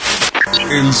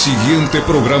El siguiente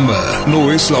programa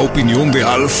no es la opinión de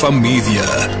Alpha Media.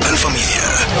 Alpha Media.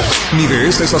 Ni de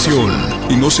esta estación.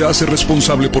 Y no se hace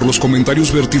responsable por los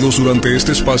comentarios vertidos durante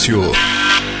este espacio.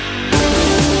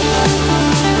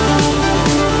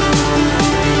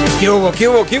 ¿Qué hubo?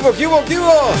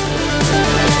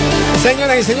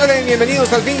 Señoras y señores,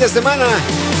 bienvenidos al fin de semana.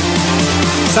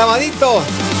 Sabadito.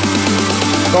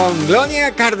 Con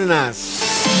Gloria Cárdenas.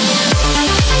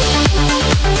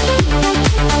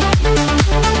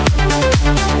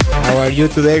 How are you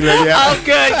today, Gloria? Oh,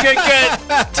 good.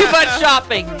 Too much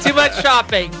shopping. Too much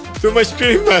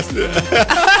Christmas.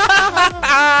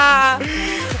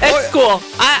 It's cool.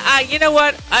 I you know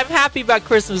what? I'm happy about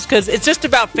Christmas because it's just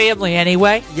about family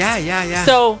anyway. Yeah.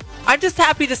 So I'm just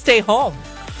happy to stay home.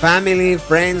 Family,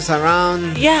 friends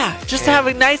around. Yeah, just have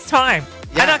a nice time.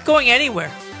 Yeah. I'm not going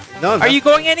anywhere. No. Are you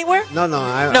going anywhere? No. No.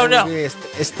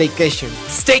 Staycation.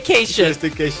 Staycation.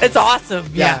 Staycation. It's awesome.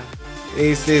 Yeah.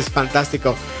 Es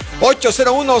fantástico.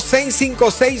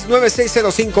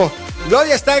 801-656-9605.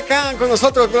 Gloria está acá con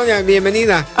nosotros. Gloria,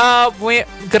 bienvenida.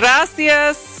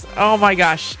 Gracias. Oh my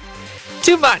gosh.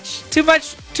 Too much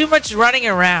running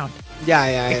around.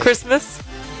 Yeah. At Christmas.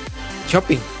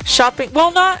 Shopping.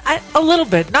 Well, a little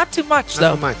bit. Not too much, though.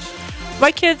 Not too much.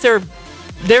 My kids they're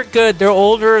good. They're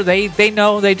older. They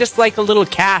know. They just like a little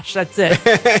cash. That's it.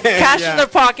 Cash in their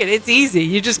pocket. It's easy.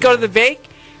 You just go to the bank,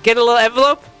 get a little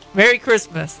envelope. Merry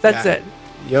Christmas. That's it.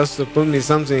 Just put me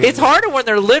something. It's harder when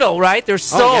they're little, right? They're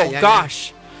so,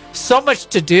 so much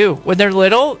to do. When they're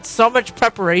little, so much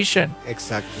preparation.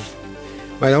 Exacto.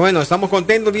 Bueno, estamos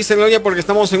contentos, dice Gloria, porque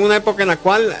estamos en una época en la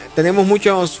cual tenemos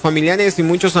muchos familiares y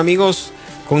muchos amigos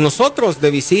con nosotros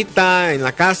de visita en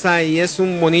la casa y es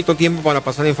un bonito tiempo para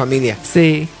pasar en familia.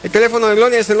 Sí. El teléfono de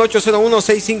Gloria es el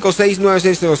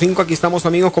 801-656-9605. Aquí estamos,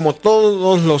 amigos, como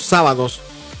todos los sábados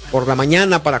por la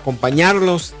mañana para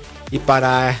acompañarlos y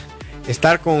para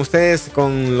estar con ustedes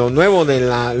con lo nuevo de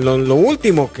lo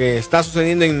último que está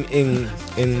sucediendo en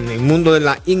el mundo de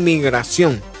la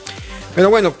inmigración.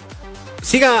 Pero bueno,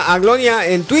 siga a Gloria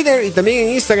en Twitter y también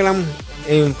en Instagram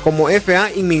como FA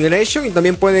Immigration, y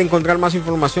también puede encontrar más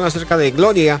información acerca de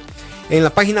Gloria en la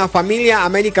página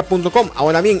familiaamerica.com.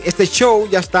 Ahora bien, este show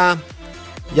ya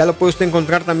lo puede usted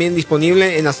encontrar también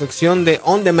disponible en la sección de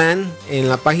On Demand en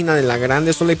la página de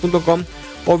lagrandesoleil.com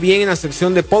o bien en la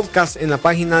sección de podcast en la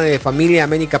página de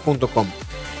familiaamerica.com.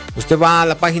 Usted va a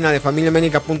la página de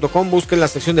familiaamerica.com, busque la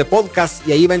sección de podcast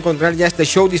y ahí va a encontrar ya este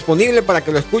show disponible para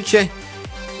que lo escuche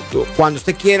cuando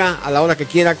usted quiera, a la hora que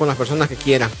quiera, con las personas que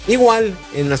quiera. Igual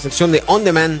en la sección de On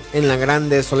Demand en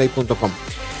lagrandesoleil.com.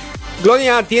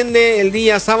 Gloria atiende el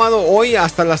día sábado hoy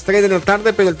hasta las 3 de la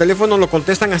tarde, pero el teléfono lo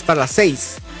contestan hasta las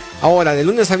 6. Ahora, de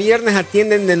lunes a viernes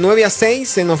atienden de 9 a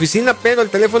 6 en oficina, pero el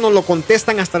teléfono lo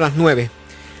contestan hasta las 9.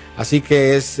 Así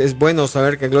que es bueno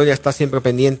saber que Gloria está siempre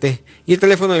pendiente. Y el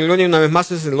teléfono de Gloria, una vez más,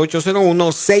 es el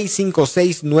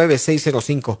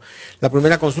 801-656-9605. La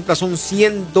primera consulta son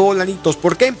 $100.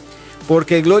 ¿Por qué?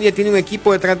 Porque Gloria tiene un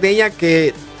equipo detrás de ella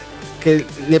que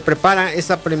le prepara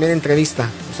esa primera entrevista.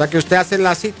 O sea que usted hace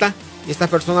la cita y estas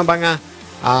personas van a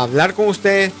hablar con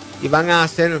usted y van a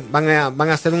hacer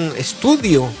un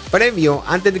estudio previo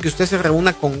antes de que usted se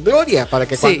reúna con Gloria, para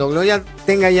que cuando Gloria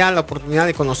tenga ya la oportunidad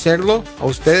de conocerlo a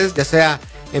ustedes, ya sea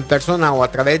en persona o a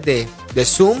través de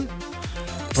Zoom,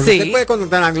 porque usted puede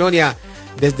contactar a Gloria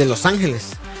desde Los Ángeles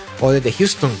o desde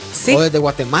Houston o desde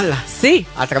Guatemala.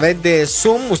 A través de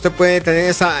Zoom usted puede tener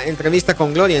esa entrevista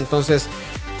con Gloria. Entonces,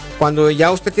 cuando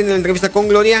ya usted tiene la entrevista con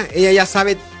Gloria, ella ya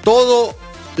sabe todo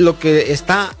lo que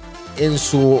está en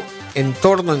su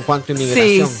entorno en cuanto a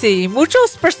inmigración. Sí.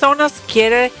 Muchas personas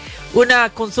quieren una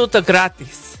consulta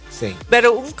gratis. Sí.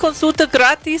 Pero una consulta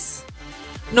gratis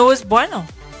no es bueno,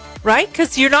 right?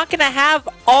 Because you're not going to have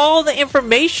all the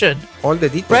information. All the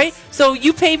details. Right? So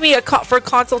you pay me for a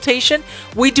consultation.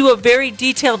 We do a very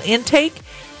detailed intake.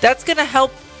 That's going to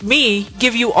help me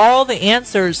give you all the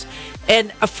answers.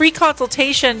 And a free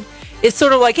consultation is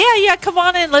sort of like, yeah, come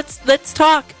on in, let's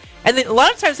talk. And then a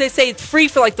lot of times they say it's free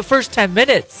for like the first 10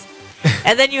 minutes.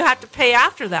 And then you have to pay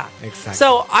after that. Exactly.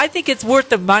 So I think it's worth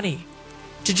the money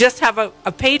to just have a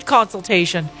paid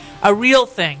consultation, a real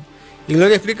thing. Y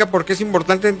Gloria explica por qué es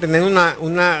importante tener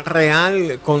una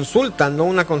real consulta, no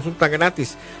una consulta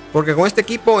gratis. Porque con este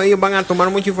equipo ellos van a tomar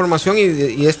mucha información y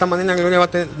de esta manera Gloria va a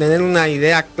tener una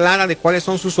idea clara de cuáles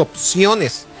son sus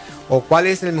opciones o cuál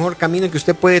es el mejor camino que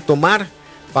usted puede tomar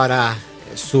para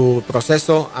su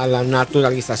proceso a la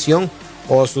naturalización,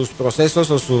 o sus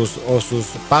procesos o sus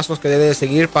pasos que debe de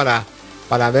seguir para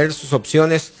ver sus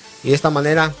opciones, y de esta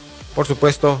manera por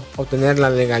supuesto, obtener la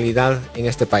legalidad en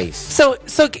este país. So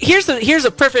here's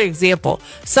a perfect example.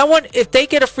 Someone, if they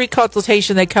get a free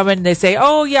consultation, they come in and they say,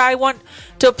 "Oh yeah, I want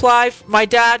to apply. My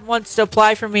dad wants to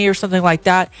apply for me," or something like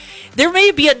that. There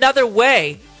may be another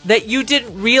way that you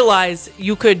didn't realize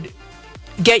you could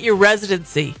get your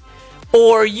residency,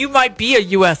 or you might be a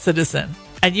U.S. citizen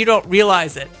and you don't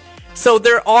realize it. So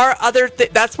there are other.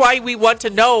 That's why we want to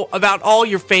know about all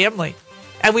your family.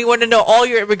 And we want to know all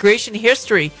your immigration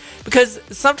history, because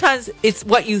sometimes it's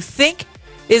what you think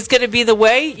is going to be the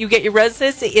way you get your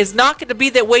residency is not going to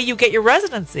be the way you get your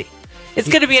residency. It's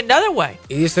going to be another way.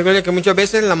 Y dice Gloria que muchas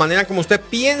veces la manera como usted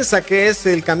piensa que es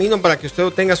el camino para que usted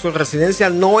obtenga su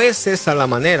residencia no es esa la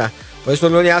manera. Por eso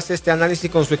Gloria hace este análisis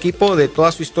con su equipo de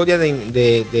toda su historia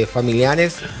de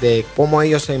familiares, de cómo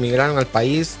ellos emigraron al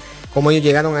país, cómo ellos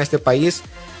llegaron a este país.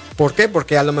 ¿Por qué?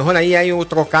 Porque a lo mejor ahí hay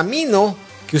otro camino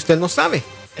que usted no sabe.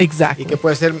 Exactly. Y que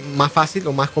puede ser más fácil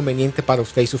o más conveniente para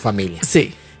usted y su familia.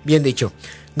 Sí. Bien dicho.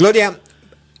 Gloria,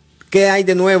 ¿qué hay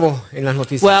de nuevo en las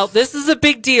noticias? Well, this is a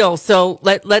big deal. So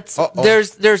let's.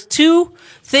 There's two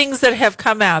things that have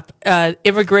come up. The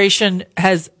Immigration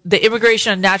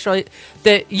and Natural,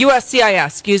 the USCIS,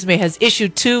 excuse me, has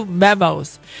issued two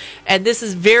memos, and this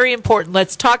is very important.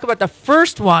 Let's talk about the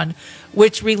first one,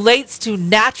 which relates to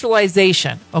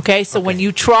naturalization. Okay, so when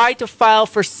you try to file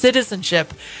for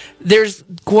citizenship, there's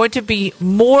going to be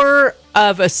more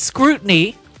of a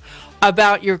scrutiny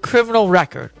about your criminal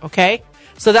record. Okay,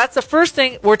 so that's the first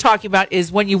thing we're talking about,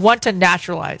 is when you want to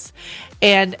naturalize,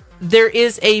 and there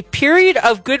is a period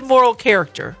of good moral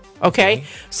character. Okay,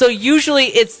 so usually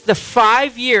it's the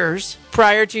 5 years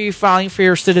prior to you filing for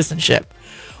your citizenship,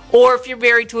 or if you're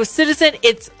married to a citizen,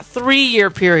 it's 3-year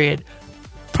period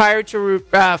prior to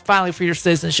filing for your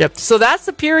citizenship. So that's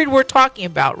the period we're talking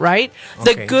about, right?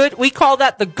 Okay. We call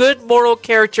that the good moral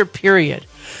character period.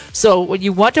 So when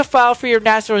you want to file for your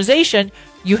naturalization,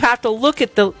 you have to look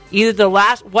at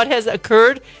what has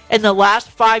occurred in the last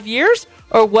 5 years,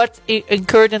 or what's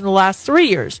occurred in the last 3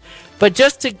 years. But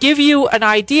just to give you an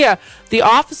idea, the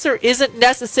officer isn't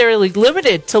necessarily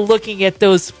limited to looking at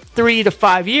those 3 to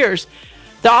 5 years.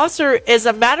 The officer, as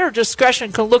a matter of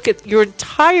discretion, can look at your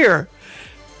entire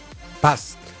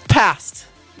past,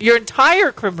 your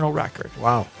entire criminal record.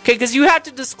 Wow. Okay, because you have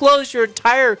to disclose your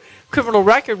entire criminal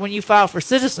record when you file for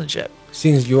citizenship.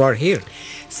 Since you are here.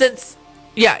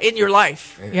 In your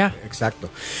life. Yeah.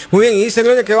 Exacto. Muy bien, y dice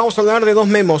Gloria que vamos a hablar de dos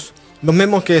memos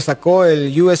que sacó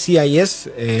el USCIS,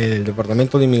 el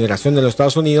Departamento de Inmigración de los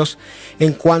Estados Unidos,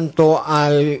 en cuanto a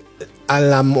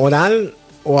la moral,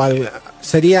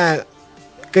 sería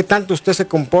qué tanto usted se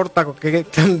comporta, qué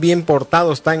tan bien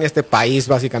portado está en este país,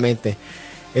 básicamente.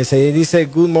 Se dice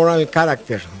good moral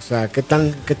character, o sea, qué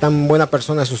tan buena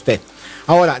persona es usted.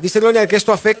 Ahora, dice Gloria que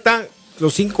esto afecta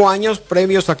los 5 años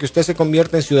previos a que usted se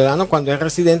convierta en ciudadano cuando es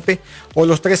residente, o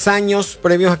los 3 años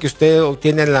previos a que usted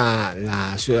obtiene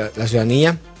la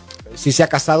ciudadanía, si se ha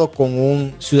casado con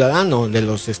un ciudadano de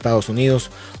los Estados Unidos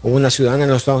o una ciudadana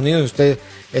de los Estados Unidos, usted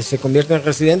se convierte en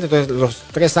residente. Entonces los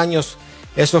 3 años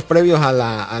esos previos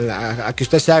a que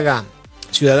usted se haga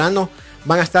ciudadano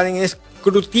van a estar en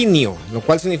escrutinio, lo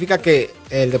cual significa que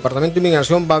el Departamento de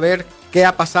Inmigración va a ver qué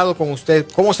ha pasado con usted,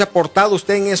 cómo se ha portado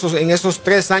usted en esos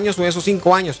 3 años o en esos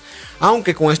 5 años.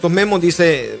 Aunque con estos memos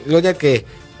dice Gloria que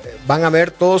van a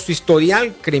ver todo su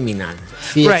historial criminal,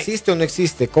 si existe o no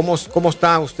existe, cómo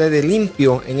está usted de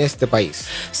limpio en este país.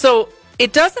 So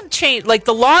it doesn't change, like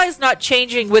the law is not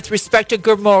changing with respect to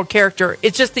good moral character.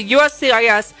 It's just the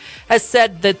USCIS has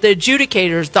said that the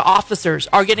adjudicators, the officers,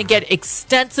 are going to get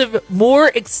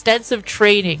more extensive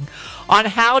training on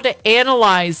how to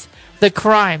analyze the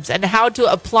crimes and how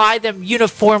to apply them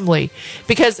uniformly.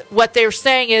 Because what they're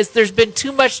saying is there's been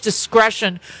too much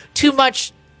discretion, too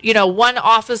much. One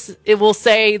office, it will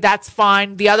say that's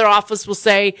fine. The other office will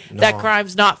say that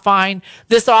crime's not fine.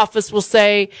 This office will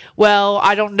say, well,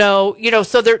 I don't know.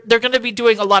 So they're going to be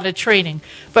doing a lot of training.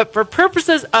 But for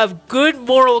purposes of good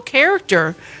moral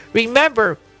character,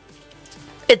 remember,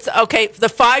 it's okay, the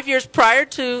 5 years prior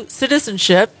to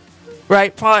citizenship,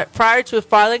 right, prior to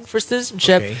filing for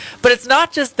citizenship. Okay. But it's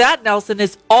not just that, Nelson.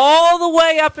 It's all the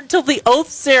way up until the oath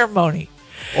ceremony.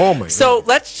 Oh my So God.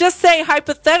 Let's just say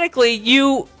hypothetically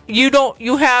you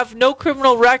have no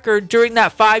criminal record during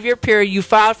that 5-year period. You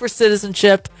filed for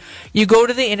citizenship, you go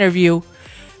to the interview,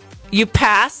 you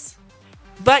pass,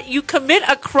 but you commit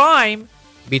a crime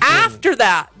after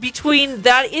that, between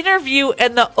that interview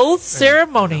and the oath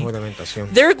ceremony.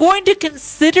 They're going to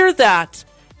consider that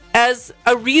as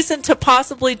a reason to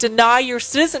possibly deny your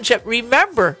citizenship.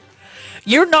 Remember,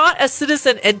 you're not a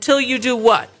citizen until you do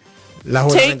what? La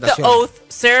take the juramentación. oath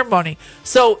ceremony.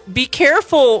 So be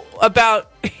careful about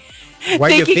Why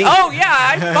do you thinking, think? oh yeah,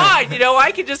 I'm fine.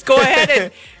 I can just go ahead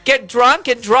and get drunk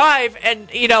and drive, and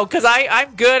because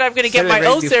I'm good. I'm going to get my Celebrate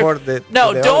oath before ceremony. the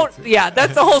No, don't. oath. Yeah,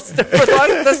 that's the whole.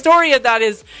 The story of that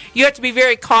is you have to be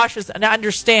very cautious and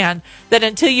understand that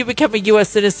until you become a U.S.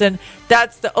 citizen,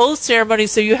 that's the oath ceremony.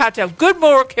 So you have to have good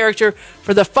moral character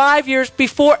for the 5 years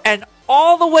before and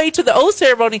all the way to the oath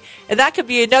ceremony, and that could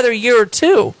be another year or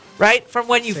two, right, from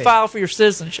when you Sí. file for your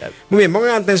citizenship. Muy bien,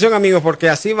 pongan atención amigos, porque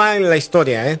así va en la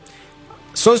historia, ¿eh?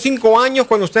 Son 5 años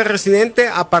cuando usted es residente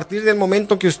a partir del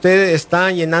momento que usted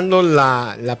está llenando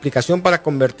la aplicación para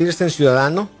convertirse en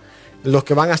ciudadano. Los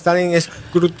que van a estar en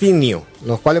escrutinio,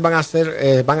 los cuales van a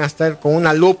estar con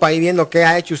una lupa ahí viendo qué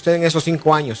ha hecho usted en esos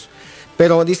 5 años.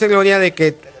 Pero dice Gloria de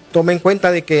que tome en cuenta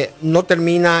de que no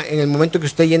termina en el momento que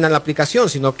usted llena la aplicación,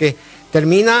 sino que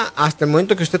termina hasta el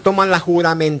momento que usted toma la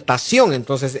juramentación.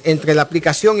 Entonces, entre la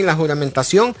aplicación y la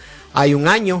juramentación hay 1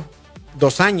 año,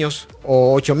 2 años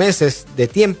o 8 meses de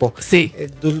tiempo, Sí.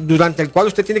 Durante el cual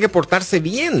usted tiene que portarse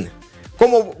bien,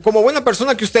 como buena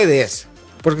persona que usted es,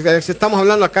 porque estamos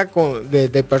hablando acá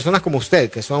de personas como usted,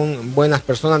 que son buenas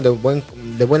personas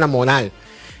de buena moral.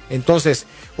 Entonces,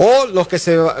 o los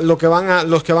que van a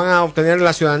obtener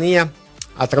la ciudadanía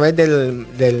a través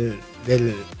de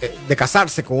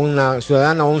casarse con una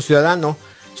ciudadana o un ciudadano,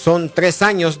 son 3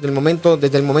 años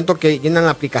desde el momento que llenan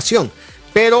la aplicación.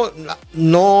 Pero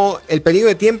no, el periodo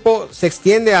de tiempo se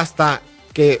extiende hasta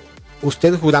que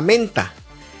usted juramenta.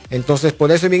 Entonces,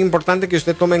 por eso es bien importante que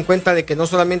usted tome en cuenta de que no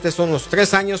solamente son los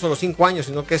 3 años o los 5 años,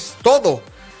 sino que es todo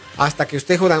hasta que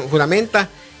usted juramenta.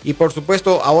 Y por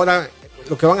supuesto, ahora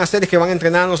lo que van a hacer es que van a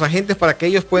entrenar a los agentes para que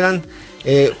ellos puedan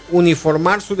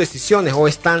uniformar sus decisiones o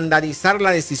estandarizar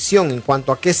la decisión en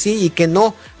cuanto a qué sí y qué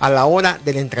no a la hora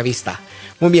de la entrevista.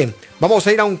 Muy bien, vamos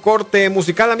a ir a un corte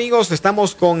musical, amigos.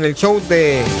 Estamos con el show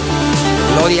de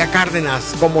Gloria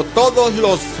Cárdenas, como todos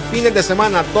los fines de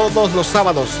semana, todos los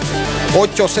sábados.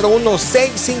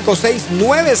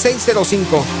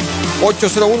 801-656-9605.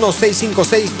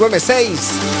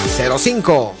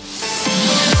 801-656-9605.